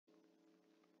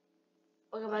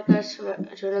Welcome back, guys,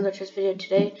 to another chess video.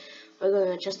 Today we're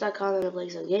going to chess.com and play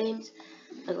some games.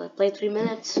 I'm going to play 3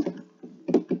 minutes.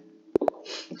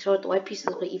 Start with the white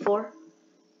pieces, play e4.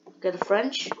 Get the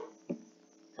French.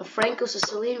 A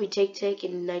Franco-Sicilian, we take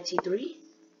in knight c3.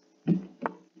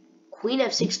 Queen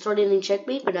f6 starting in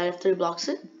checkmate, but knight f3 blocks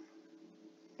it.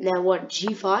 Now what,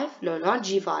 g5? No, not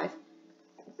g5.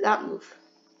 That move.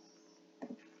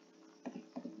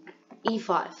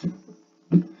 e5.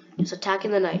 Just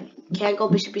attacking the knight. Can't go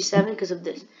bishop e7 because of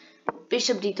this.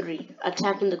 Bishop d3,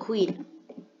 attacking the queen.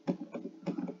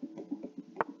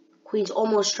 Queen's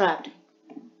almost trapped.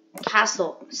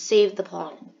 Castle, save the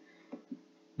pawn.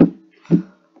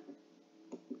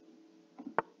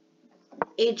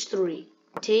 h3,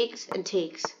 takes and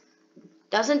takes.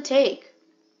 Doesn't take.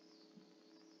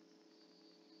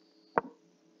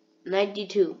 Knight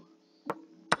d2.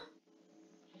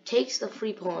 Takes the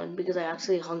free pawn because I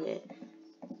actually hung it.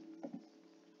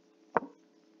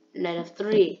 Knight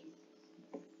f3.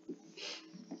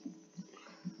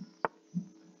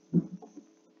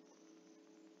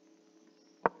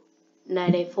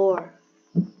 Knight a4.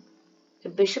 The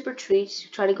bishop retreats,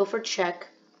 try to go for check,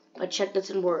 but check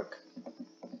doesn't work.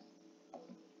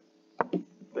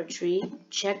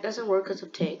 Retreat, check doesn't work because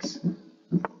of takes.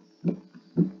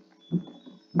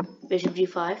 Bishop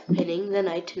g5, pinning the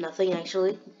knight to nothing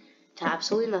actually. To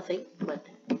absolutely nothing, but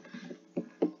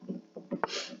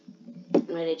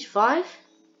knight h5.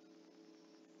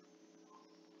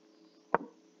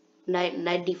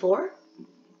 Knight d4.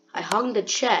 I hung the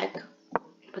check,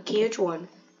 but kh1.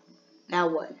 Now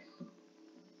what?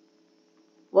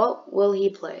 What will he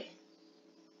play?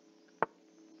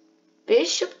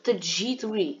 Bishop to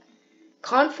g3.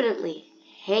 Confidently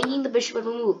hanging the bishop of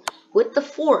a move with the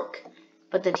fork,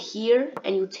 but then here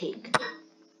and you take.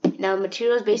 Now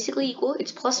material is basically equal.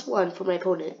 It's +1 for my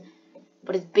opponent,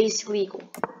 but it's basically equal.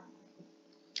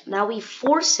 Now we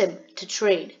force him to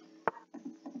trade.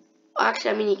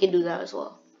 Actually, I mean, he can do that as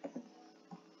well.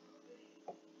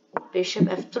 Bishop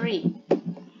f3.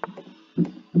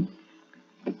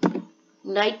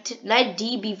 Knight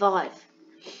d b5.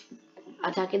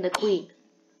 Attacking the queen.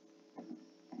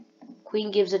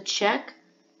 Queen gives a check.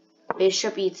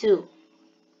 Bishop e2.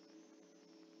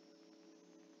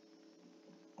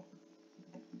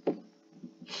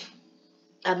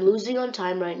 I'm losing on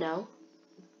time right now.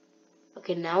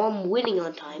 Okay, now I'm winning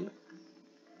on time.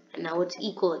 And now it's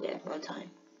equal again on time.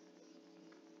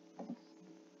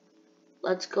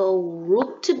 Let's go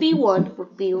rook to b1.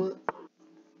 Rook b1.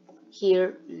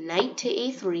 Here, knight to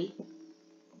a3.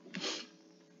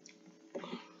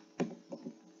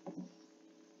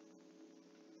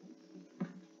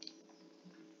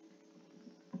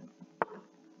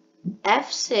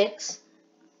 f6.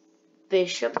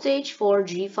 Bishop to h4.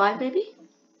 g5 maybe?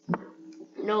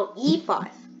 No, e5.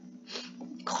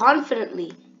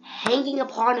 Confidently hanging a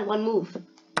pawn in one move.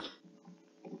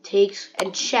 Takes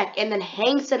and check, and then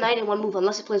hangs the knight in one move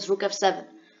unless he plays rook f7.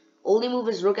 Only move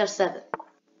is rook f7.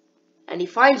 And he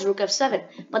finds rook f7.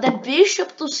 But then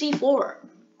bishop to c4.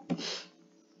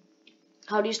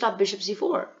 How do you stop bishop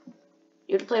c4?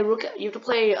 You have to play rook. You have to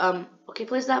play. Okay,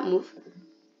 plays that move.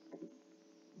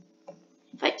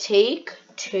 If I take.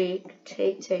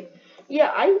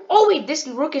 Yeah, oh wait, this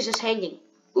rook is just hanging.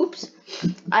 Oops.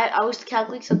 I was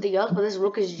calculating something else, but this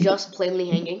rook is just plainly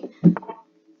hanging.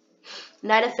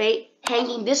 Knight f8,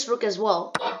 hanging this rook as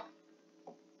well.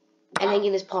 And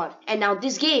hanging this pawn. And now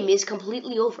this game is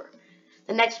completely over.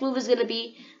 The next move is going to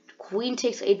be queen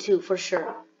takes a2 for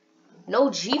sure. No,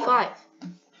 g5.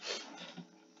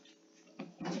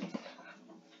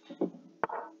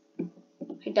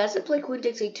 He doesn't play queen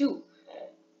takes a2.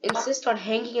 Insist on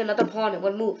hanging another pawn in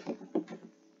one move.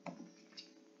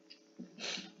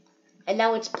 And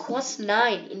now it's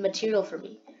 +9 in material for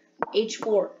me.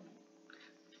 h4.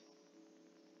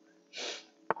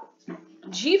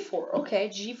 g4. Okay,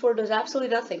 g4 does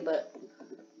absolutely nothing, but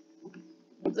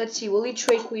let's see. Will he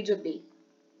trade queens with me?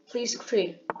 Please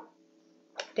trade.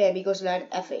 Damn, he goes knight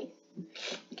f8.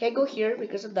 Can't go here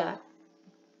because of that.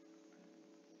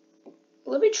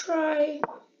 Let me try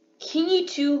king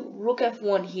e2, rook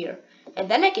f1 here. And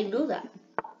then I can do that.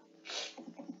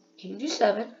 King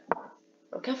g7,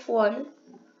 rook f1.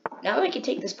 Now I can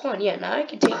take this pawn. Yeah, now I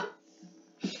can take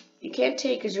it. You can't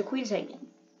take because your queen's hanging.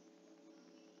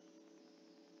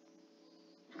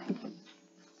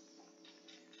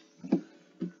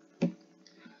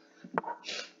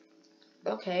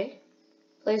 Okay.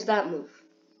 Plays that move.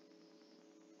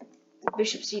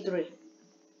 Bishop c3.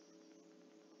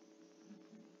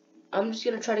 I'm just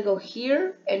going to try to go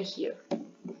here and here.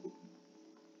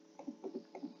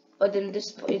 But then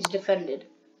this is defended.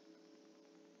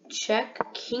 check,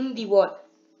 king d1.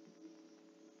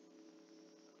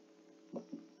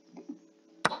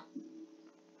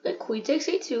 Okay, queen takes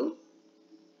a2.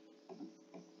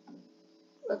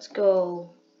 Let's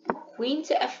go queen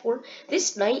to f4.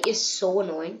 This knight is so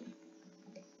annoying.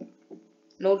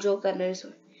 No joke, that knight is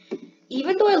annoying.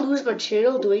 Even though I lose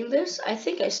material doing this, I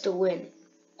think I still win.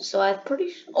 So I'm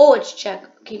pretty oh, it's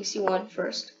check. King c1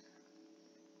 first.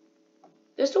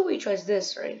 There's no way he tries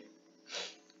this, right?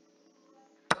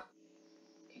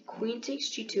 Okay, queen takes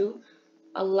g2,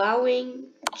 allowing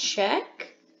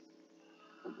check.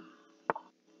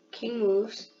 King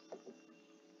moves.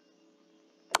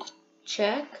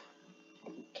 Check.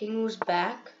 King moves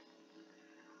back.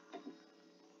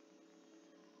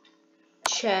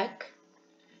 Check.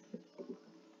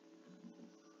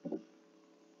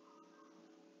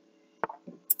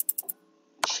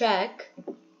 Check.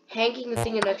 Hanging the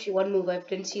thing in actually one move. I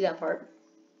didn't see that part.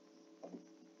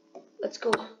 Let's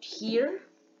go here.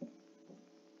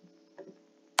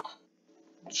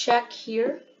 Check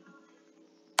here.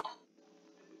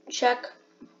 Check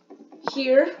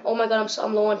here. Oh my god,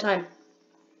 I'm low on time.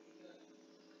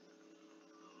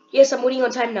 Yes, I'm waiting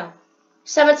on time now.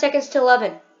 7 seconds to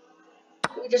 11.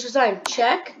 We just resign.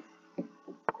 Check.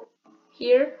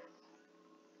 Here.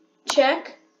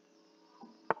 Check.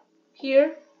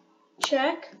 Here.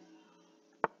 Check.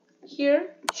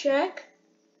 Here. Check.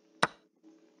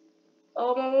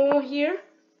 Here.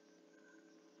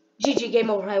 GG, game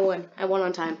over. I won. I won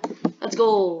on time. Let's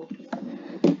go.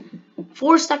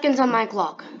 4 seconds on my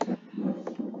clock.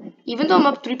 Even though I'm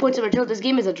up 3 points original, this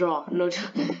game is a draw. No,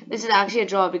 this is actually a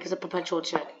draw because of perpetual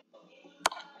check.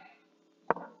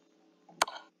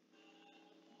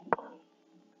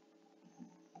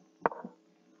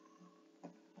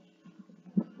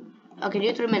 Okay,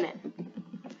 do 3 minute.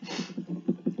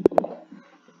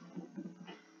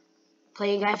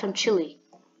 Playing guy from Chile.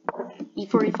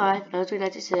 E45,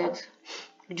 9396.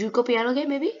 Juco piano game,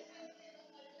 maybe?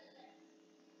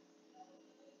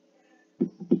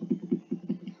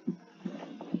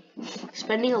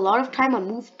 Spending a lot of time on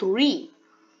move 3.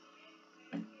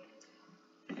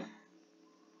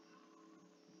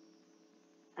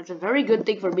 That's a very good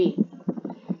thing for me.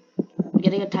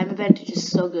 Getting a time advantage is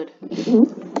so good.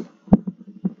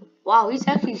 Wow, he's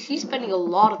spending a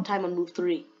lot of time on move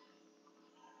 3.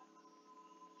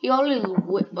 He already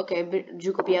okay,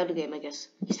 Juco piano game, I guess.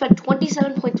 He spent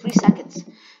 27.3 seconds.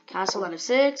 Castle on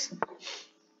f6.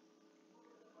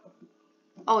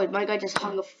 Oh wait, my guy just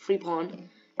hung a free pawn.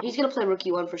 He's gonna play rook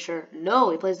e1 for sure. No,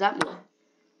 he plays that move.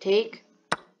 Take.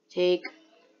 Here.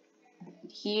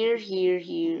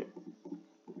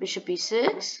 Bishop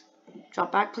e6.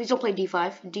 Drop back. Please don't play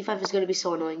d5. D5 is gonna be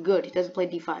so annoying. Good, he doesn't play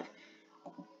d5.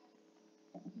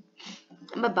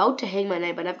 I'm about to hang my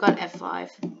knight, but I've got f5.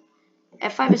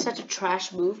 f5 is such a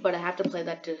trash move, but I have to play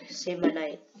that to save my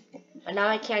knight. But now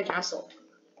I can't castle.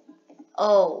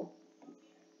 Oh.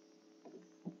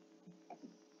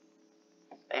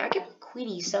 Man, I can play queen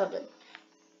e7.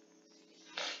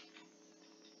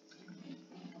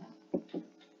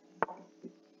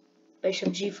 Bishop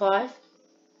g5.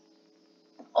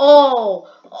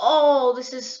 Oh,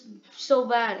 this is so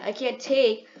bad. I can't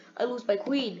take. I lose my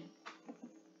queen.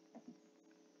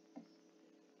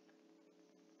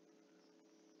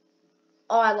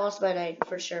 Oh, I lost my knight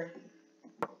for sure.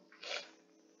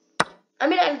 I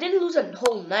mean, I didn't lose a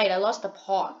whole knight. I lost a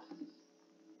pawn.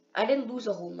 I didn't lose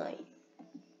a whole knight.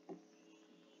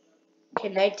 Okay,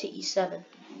 knight to e7.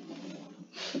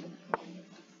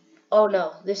 Oh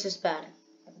no, this is bad.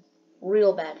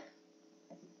 Real bad.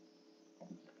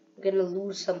 I'm gonna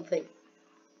lose something.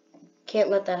 Can't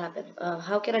let that happen.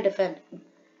 How can I defend?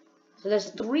 So there's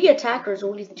 3 attackers,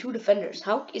 only 2 defenders.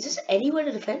 How is this anywhere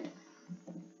to defend?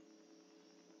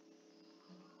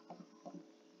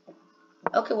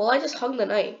 Okay, well I just hung the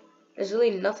knight. There's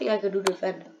really nothing I could do to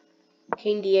defend.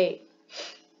 King d8.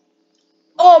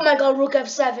 Oh my god, rook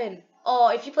f7. Oh,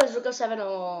 if he plays rook f7,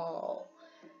 oh.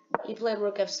 He played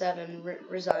rook f7,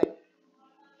 resign.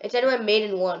 It's anyway mate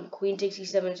in 1. Queen takes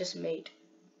e7, just mate.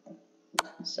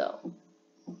 So,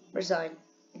 resign.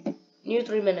 New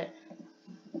 3 minute.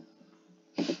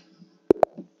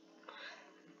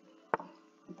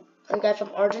 A guy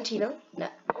from Argentina. Nah.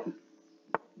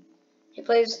 He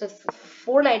plays the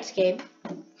 4 knights game.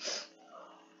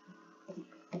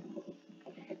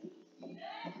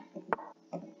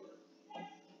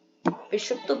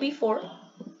 Bishop to b4.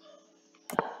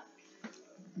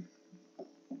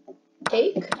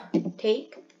 Take.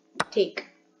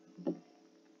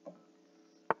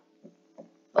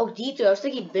 Oh, d3. I was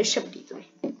thinking bishop d3.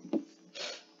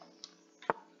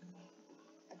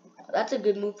 That's a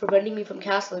good move preventing me from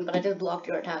castling, but I just blocked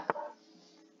your attack.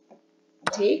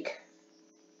 take.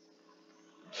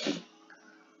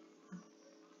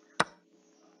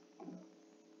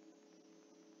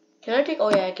 Can I take? Oh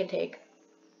yeah, I can take.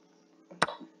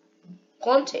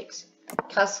 Pawn takes.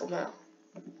 Castle now.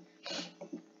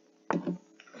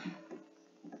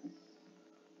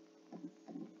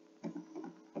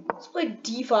 Let's play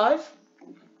d5.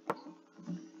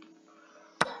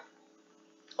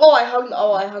 Oh, I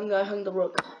hung the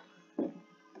rook.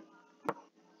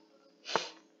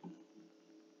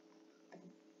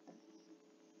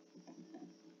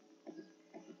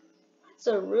 It's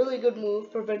a really good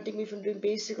move, preventing me from doing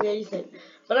basically anything.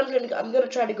 But I'm gonna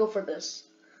try to go for this.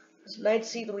 This knight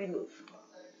c3 move.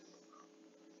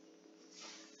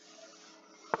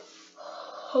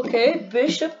 Okay,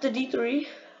 bishop to d3.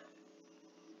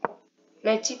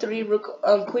 Knight c3, rook,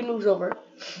 queen moves over.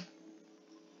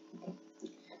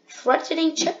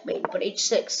 Threatening checkmate, but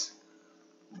h6.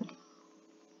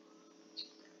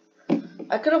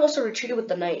 I could have also retreated with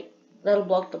the knight. That'll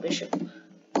block the bishop.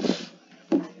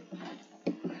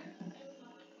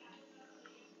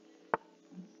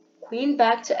 Queen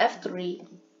back to f3.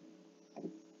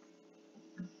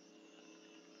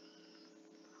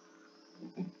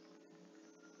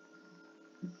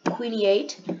 Queen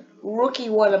e8. Rook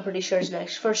e1, I'm pretty sure is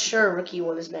next. For sure, rook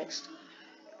e1 is next.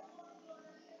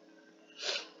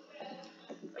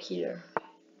 Here.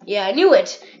 Yeah, I knew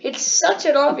it. It's such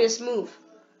an obvious move.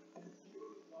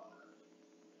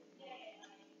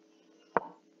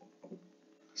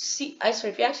 See, I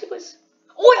swear, if you actually was.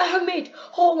 Oh, I hung mate.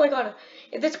 Oh my god.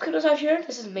 If this queen was out here,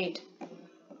 this is mate.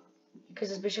 Because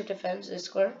this bishop defends this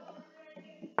square.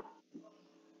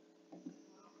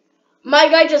 My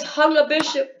guy just hung a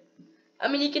bishop. I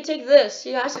mean, he can take this.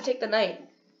 He has to take the knight.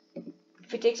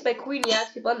 If he takes my queen, he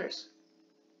actually blunders.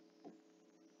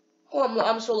 Oh,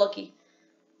 I'm so lucky.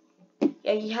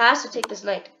 Yeah, he has to take this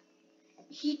knight.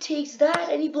 He takes that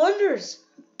and he blunders.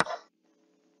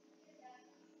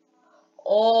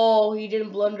 Oh, he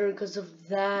didn't blunder because of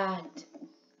that.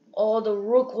 Oh, the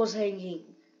rook was hanging.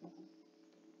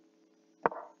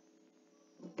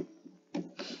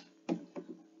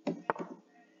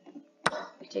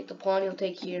 You take the pawn, he'll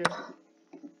take here.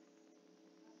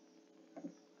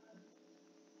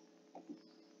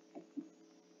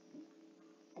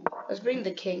 Let's bring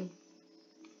the king.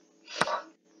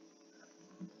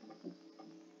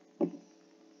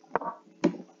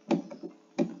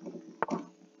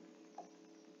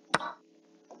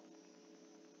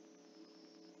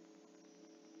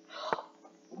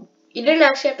 You didn't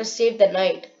actually have to save the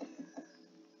knight.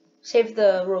 Save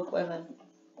the rook, my man.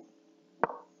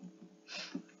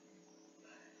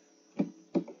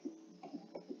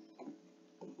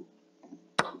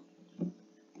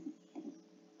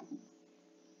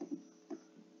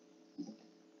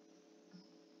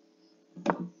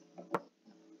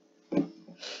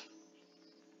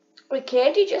 Wait,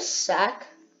 can't he just sack?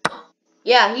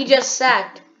 Yeah, he just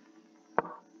sacked.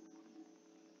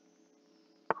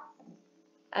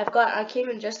 I came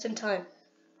in just in time.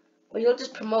 Well, he'll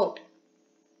just promote.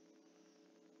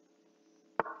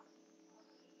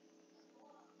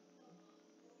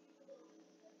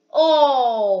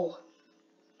 Oh,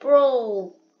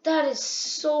 bro, that is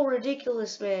so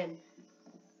ridiculous, man.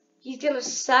 He's gonna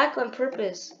sack on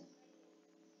purpose.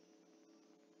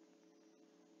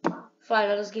 Fine,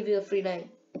 I'll just give you the free knight.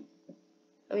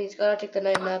 I mean, he's gotta take the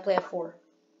knight and not play f4.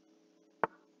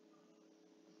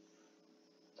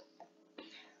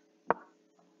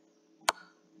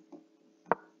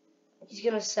 He's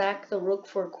gonna sack the rook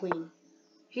for a queen.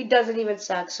 He doesn't even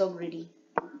sack, so greedy.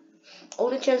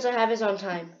 Only chance I have is on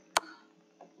time.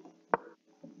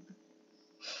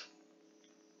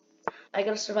 I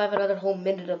gotta survive another whole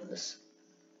minute of this.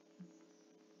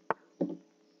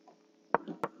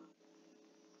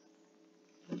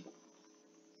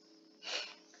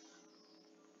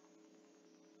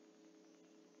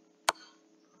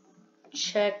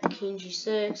 Check, king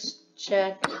g6,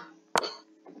 check.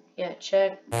 Yeah,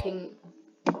 check, king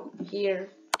here.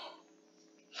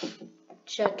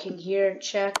 Check, king here,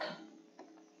 check.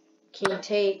 King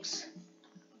takes.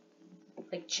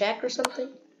 Like check or something?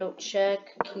 No,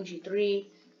 check, king g3.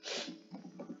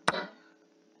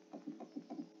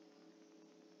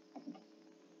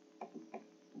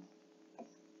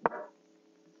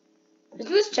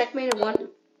 Isn't this checkmate in one?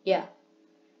 Yeah.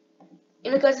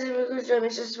 In the case of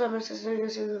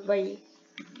bye.